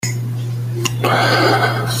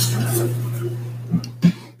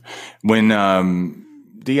When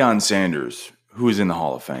Deion Sanders, who is in the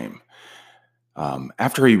Hall of Fame,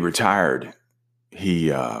 after he retired,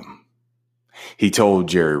 he told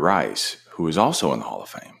Jerry Rice, who is also in the Hall of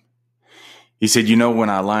Fame, he said, when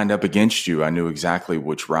I lined up against you, I knew exactly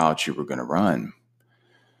which route you were going to run.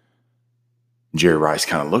 Jerry Rice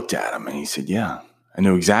kind of looked at him and he said, yeah, I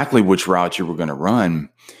knew exactly which route you were going to run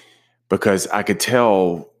because I could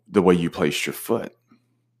tell the way you placed your foot.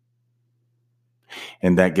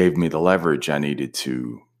 And that gave me the leverage I needed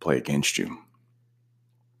to play against you.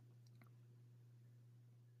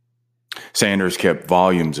 Sanders kept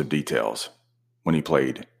volumes of details when he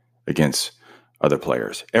played against other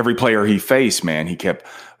players. Every player he faced, man, he kept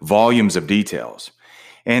volumes of details.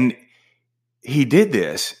 And he did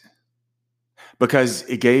this because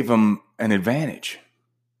it gave him an advantage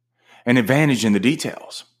in the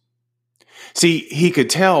details. See, he could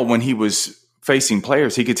tell when he was facing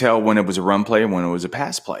players, he could tell when it was a run play and when it was a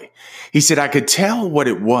pass play. He said, I could tell what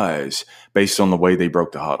it was based on the way they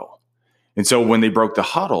broke the huddle. And so when they broke the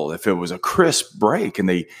huddle, if it was a crisp break and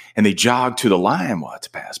they jogged to the line, well, it's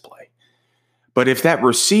a pass play. But if that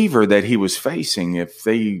receiver that he was facing, if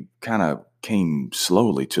they kind of came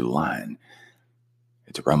slowly to the line,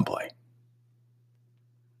 it's a run play.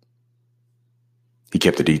 He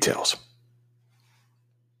kept the details.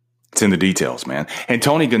 It's in the details, man. And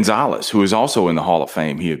Tony Gonzalez, who is also in the Hall of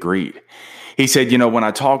Fame, he agreed. He said, when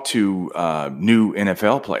I talk to new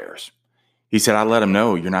NFL players, he said, I let them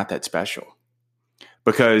know you're not that special.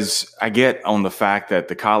 Because I get on the fact that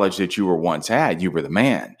the college that you were once at, you were the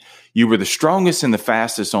man. You were the strongest and the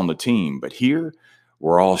fastest on the team. But here,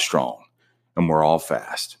 we're all strong and we're all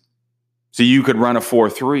fast. So you could run a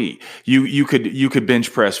 4.3. You could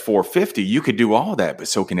bench press 450. You could do all that, but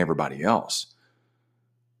so can everybody else.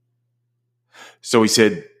 So he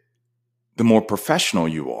said, the more professional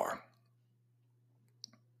you are,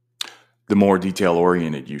 the more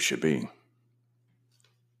detail-oriented you should be.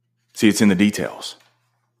 See, it's in the details.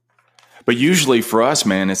 But usually for us,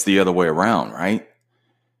 man, it's the other way around, right?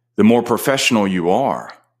 The more professional you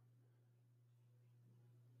are,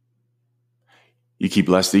 you keep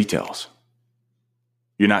less details.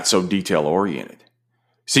 You're not so detail-oriented.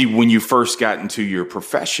 See, when you first got into your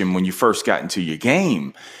profession, when you first got into your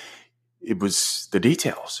game, it was the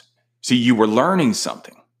details. See, you were learning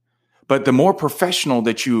something. But the more professional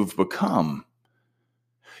that you've become,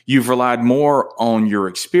 you've relied more on your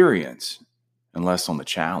experience and less on the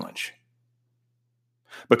challenge.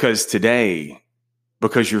 Because today,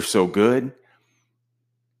 because you're so good,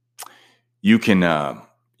 you can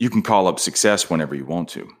call up success whenever you want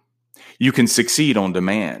to. You can succeed on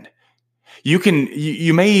demand.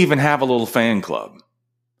 You may even have a little fan club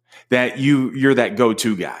that you're that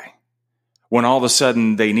go-to guy. When all of a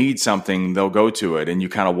sudden they need something, they'll go to it and you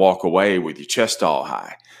kind of walk away with your chest all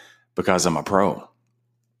high because I'm a pro.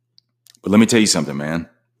 But let me tell you something, man.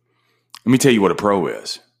 Let me tell you what a pro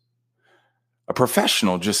is. A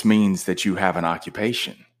professional just means that you have an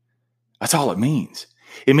occupation. That's all it means.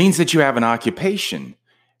 It means that you have an occupation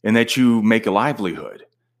and that you make a livelihood.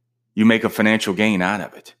 You make a financial gain out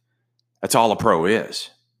of it. That's all a pro is.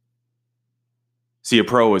 See, a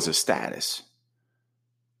pro is a status.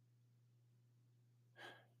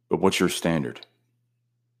 But what's your standard?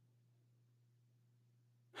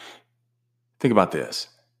 Think about this.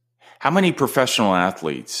 How many professional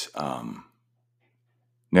athletes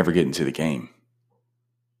never get into the game?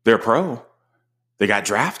 They're a pro. They got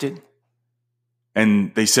drafted.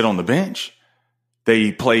 And they sit on the bench.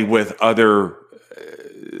 They play with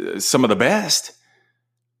some of the best.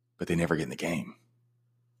 But they never get in the game.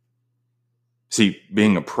 See,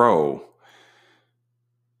 being a pro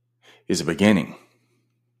is a beginning.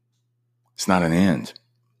 It's not an end.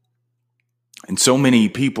 And so many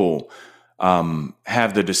people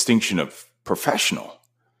have the distinction of professional.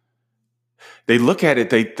 They look at it,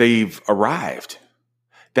 they've arrived.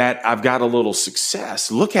 That I've got a little success.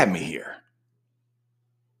 Look at me here.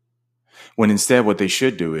 When instead what they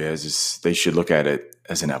should do is they should look at it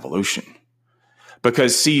as an evolution.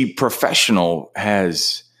 Because see, professional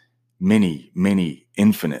has many, many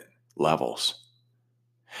infinite levels.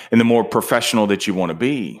 And the more professional that you want to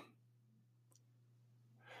be,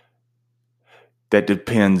 that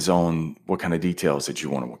depends on what kind of details that you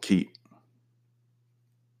want to keep.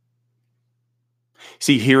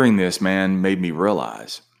 See, hearing this, man, made me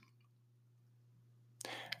realize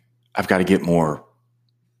I've got to get more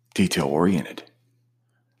detail-oriented.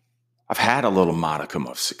 I've had a little modicum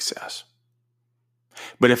of success.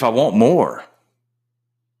 But if I want more,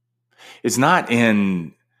 it's not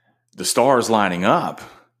in the stars lining up.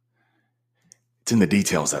 It's in the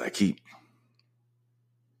details that I keep.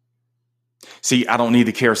 See, I don't need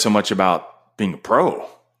to care so much about being a pro.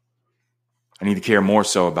 I need to care more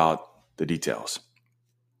so about the details.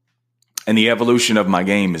 And the evolution of my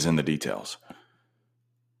game is in the details.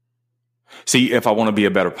 See, if I want to be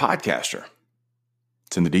a better podcaster,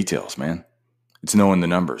 it's in the details, man. It's knowing the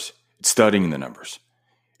numbers. It's studying the numbers.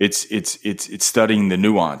 It's studying the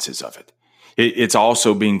nuances of it. It's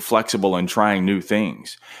also being flexible and trying new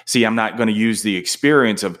things. See, I'm not going to use the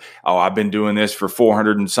experience of, I've been doing this for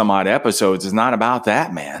 400 and some odd episodes. It's not about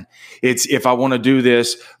that, man. It's if I want to do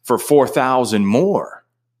this for 4,000 more,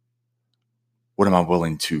 what am I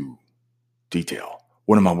willing to detail?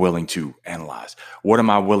 What am I willing to analyze? What am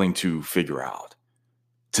I willing to figure out?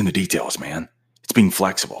 It's in the details, man. It's being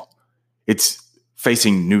flexible. It's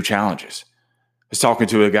facing new challenges. I was talking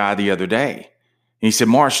to a guy the other day. He said,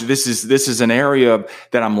 Marsh, this is an area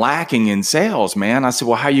that I'm lacking in sales, man. I said,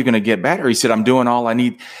 well, how are you going to get better? He said, I'm doing all I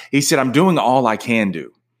need. He said, I'm doing all I can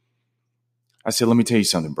do. I said, let me tell you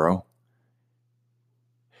something, bro.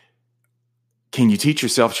 Can you teach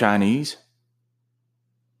yourself Chinese?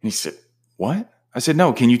 And he said, what? I said,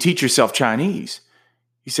 no. Can you teach yourself Chinese?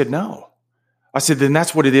 He said, no. I said, then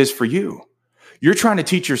that's what it is for you. You're trying to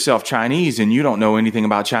teach yourself Chinese and you don't know anything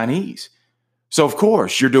about Chinese. So, of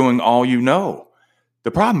course, you're doing all you know. The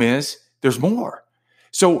problem is there's more.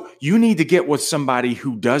 So you need to get with somebody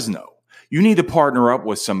who does know. You need to partner up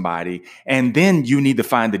with somebody, and then you need to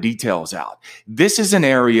find the details out. This is an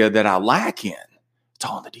area that I lack in. It's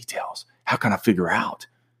all in the details. How can I figure out?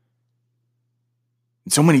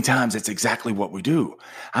 And so many times that's exactly what we do.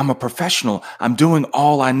 I'm a professional. I'm doing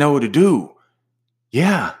all I know to do.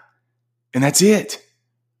 Yeah. And that's it.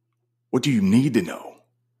 What do you need to know?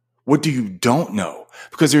 What do you don't know?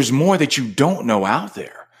 Because there's more that you don't know out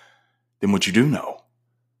there than what you do know.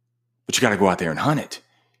 But you got to go out there and hunt it.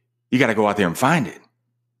 You got to go out there and find it.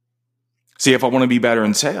 See, if I want to be better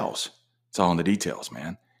in sales, it's all in the details,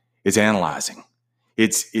 man. It's analyzing.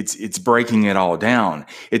 It's breaking it all down.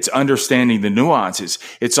 It's understanding the nuances.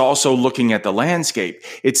 It's also looking at the landscape.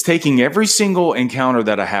 It's taking every single encounter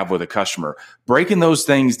that I have with a customer, breaking those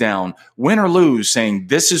things down, win or lose, saying,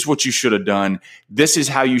 this is what you should have done. This is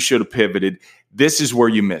how you should have pivoted. This is where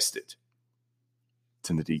you missed it. It's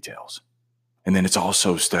in the details. And then it's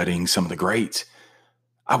also studying some of the greats.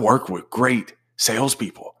 I work with great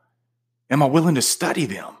salespeople. Am I willing to study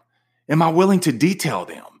them? Am I willing to detail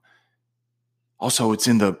them? Also, it's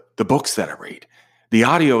in the books that I read, the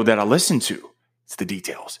audio that I listen to. It's the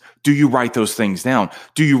details. Do you write those things down?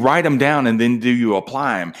 Do you write them down and then do you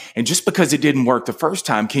apply them? And just because it didn't work the first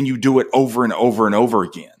time, can you do it over and over and over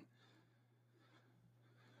again?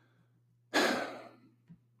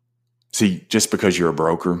 See, just because you're a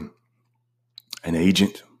broker, an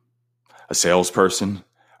agent, a salesperson,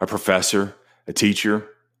 a professor, a teacher,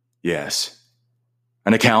 yes.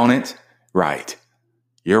 An accountant, right.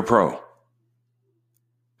 You're a pro.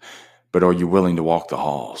 But are you willing to walk the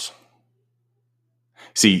halls?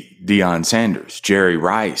 See, Deion Sanders, Jerry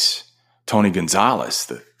Rice, Tony Gonzalez,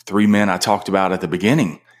 the three men I talked about at the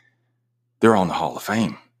beginning, they're on the Hall of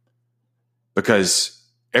Fame. Because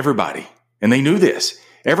everybody, and they knew this,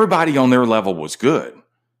 everybody on their level was good.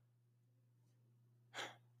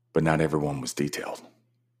 But not everyone was detailed.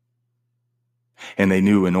 And they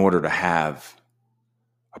knew in order to have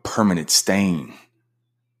a permanent stain,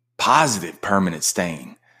 positive permanent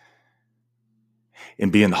stain,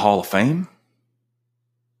 and be in the Hall of Fame,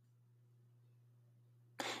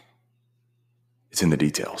 it's in the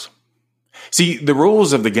details. See, the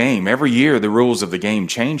rules of the game, every year the rules of the game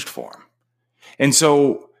changed for them. And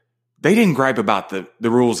so they didn't gripe about the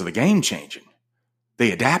rules of the game changing.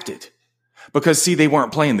 They adapted. Because, see, they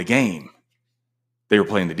weren't playing the game. They were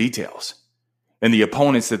playing the details. And the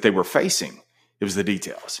opponents that they were facing, it was the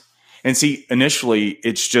details. And see, initially,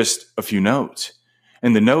 it's just a few notes.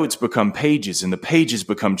 And the notes become pages, and the pages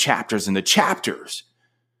become chapters, and the chapters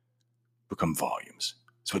become volumes.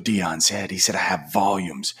 That's what Deion said. He said, I have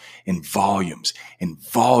volumes and volumes and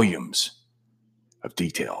volumes of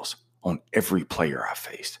details on every player I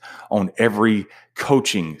faced, on every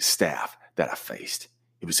coaching staff that I faced.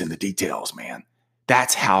 It was in the details, man.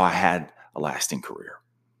 That's how I had a lasting career.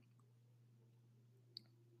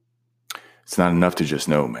 It's not enough to just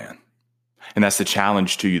know, man. And that's the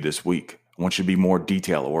challenge to you this week. I want you to be more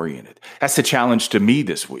detail-oriented. That's the challenge to me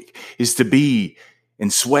this week, is to be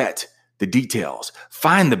and sweat the details.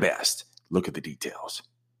 Find the best. Look at the details.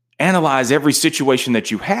 Analyze every situation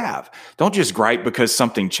that you have. Don't just gripe because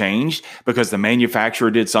something changed, because the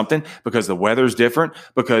manufacturer did something, because the weather's different,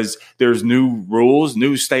 because there's new rules,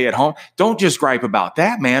 new stay at home. Don't just gripe about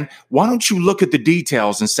that, man. Why don't you look at the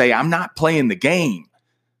details and say, I'm not playing the game.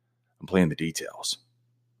 I'm playing the details.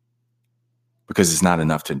 because it's not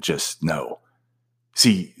enough to just know.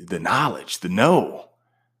 See, the knowledge, the know, well,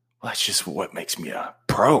 that's just what makes me a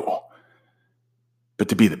pro. But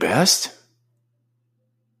to be the best,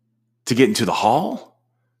 to get into the hall,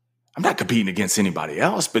 I'm not competing against anybody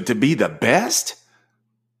else, but to be the best,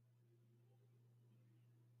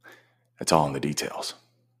 that's all in the details.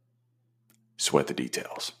 Sweat the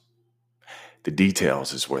details. The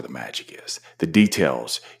details is where the magic is. The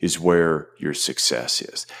details is where your success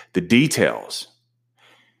is. The details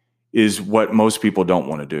is what most people don't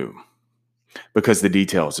want to do, because the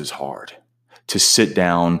details is hard to sit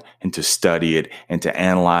down and to study it and to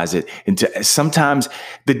analyze it. And to sometimes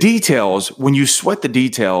the details, when you sweat the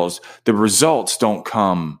details, the results don't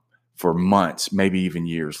come for months, maybe even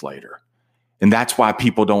years later. And that's why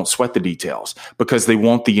people don't sweat the details, because they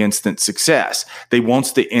want the instant success. They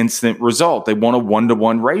want the instant result. They want a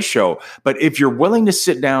 1-to-1 ratio. But if you're willing to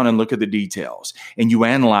sit down and look at the details, and you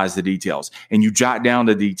analyze the details, and you jot down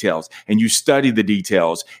the details, and you study the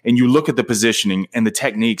details, and you look at the positioning and the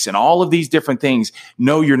techniques and all of these different things,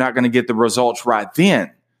 no, you're not going to get the results right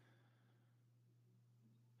then.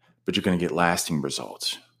 But you're going to get lasting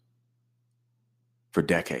results for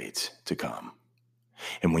decades to come.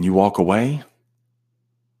 And when you walk away,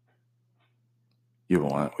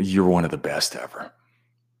 you're one of the best ever.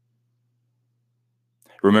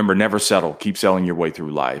 Remember, never settle. Keep selling your way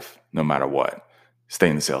through life, no matter what. Stay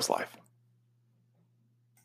in the sales life.